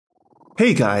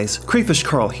Hey guys,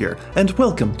 KrayfishKarl here, and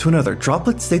welcome to another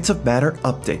Droplet States of Matter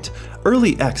update.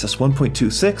 Early Access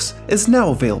 1.26 is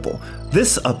now available.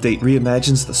 This update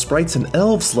reimagines the Sprites and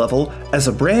Elves level as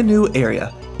a brand new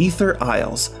area, Aether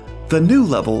Isles. The new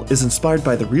level is inspired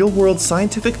by the real-world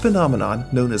scientific phenomenon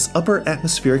known as upper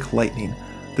atmospheric lightning.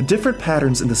 The different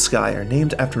patterns in the sky are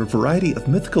named after a variety of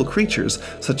mythical creatures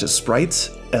such as sprites,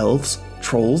 elves,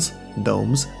 trolls,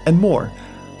 gnomes, and more.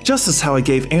 Just as how I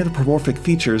gave anthropomorphic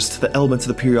features to the elements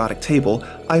of the periodic table,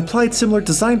 I applied similar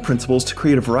design principles to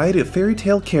create a variety of fairy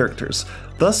tale characters.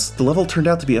 Thus, the level turned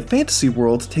out to be a fantasy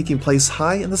world taking place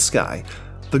high in the sky.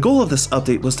 The goal of this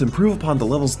update was to improve upon the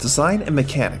level's design and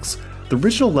mechanics. The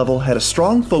original level had a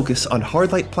strong focus on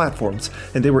hard-light platforms,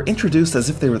 and they were introduced as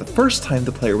if they were the first time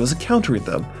the player was encountering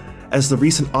them. As the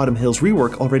recent Autumn Hills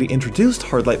rework already introduced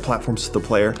hard-light platforms to the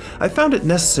player, I found it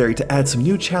necessary to add some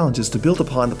new challenges to build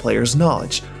upon the player's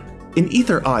knowledge. In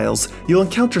Aether Isles, you'll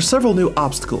encounter several new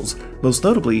obstacles, most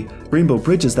notably rainbow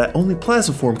bridges that only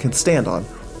Plasmaform can stand on.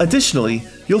 Additionally,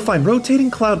 you'll find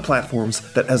rotating cloud platforms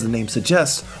that, as the name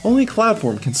suggests, only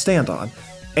Cloudform can stand on.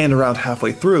 And around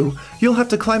halfway through, you'll have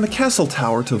to climb a castle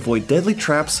tower to avoid deadly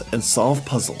traps and solve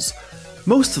puzzles.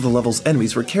 Most of the level's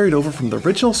enemies were carried over from the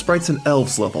original Sprites and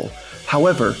Elves level.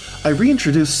 However, I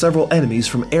reintroduced several enemies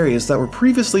from areas that were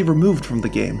previously removed from the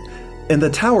game. In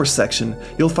the tower section,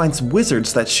 you'll find some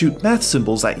wizards that shoot math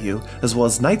symbols at you, as well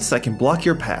as knights that can block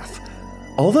your path.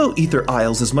 Although Aether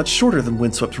Isles is much shorter than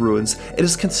Windswept Ruins, it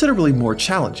is considerably more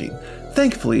challenging.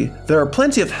 Thankfully, there are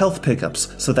plenty of health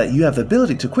pickups so that you have the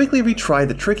ability to quickly retry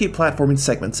the tricky platforming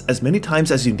segments as many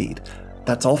times as you need.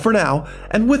 That's all for now,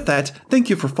 and with that, thank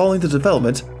you for following the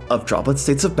development of Droplet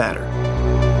States of Matter.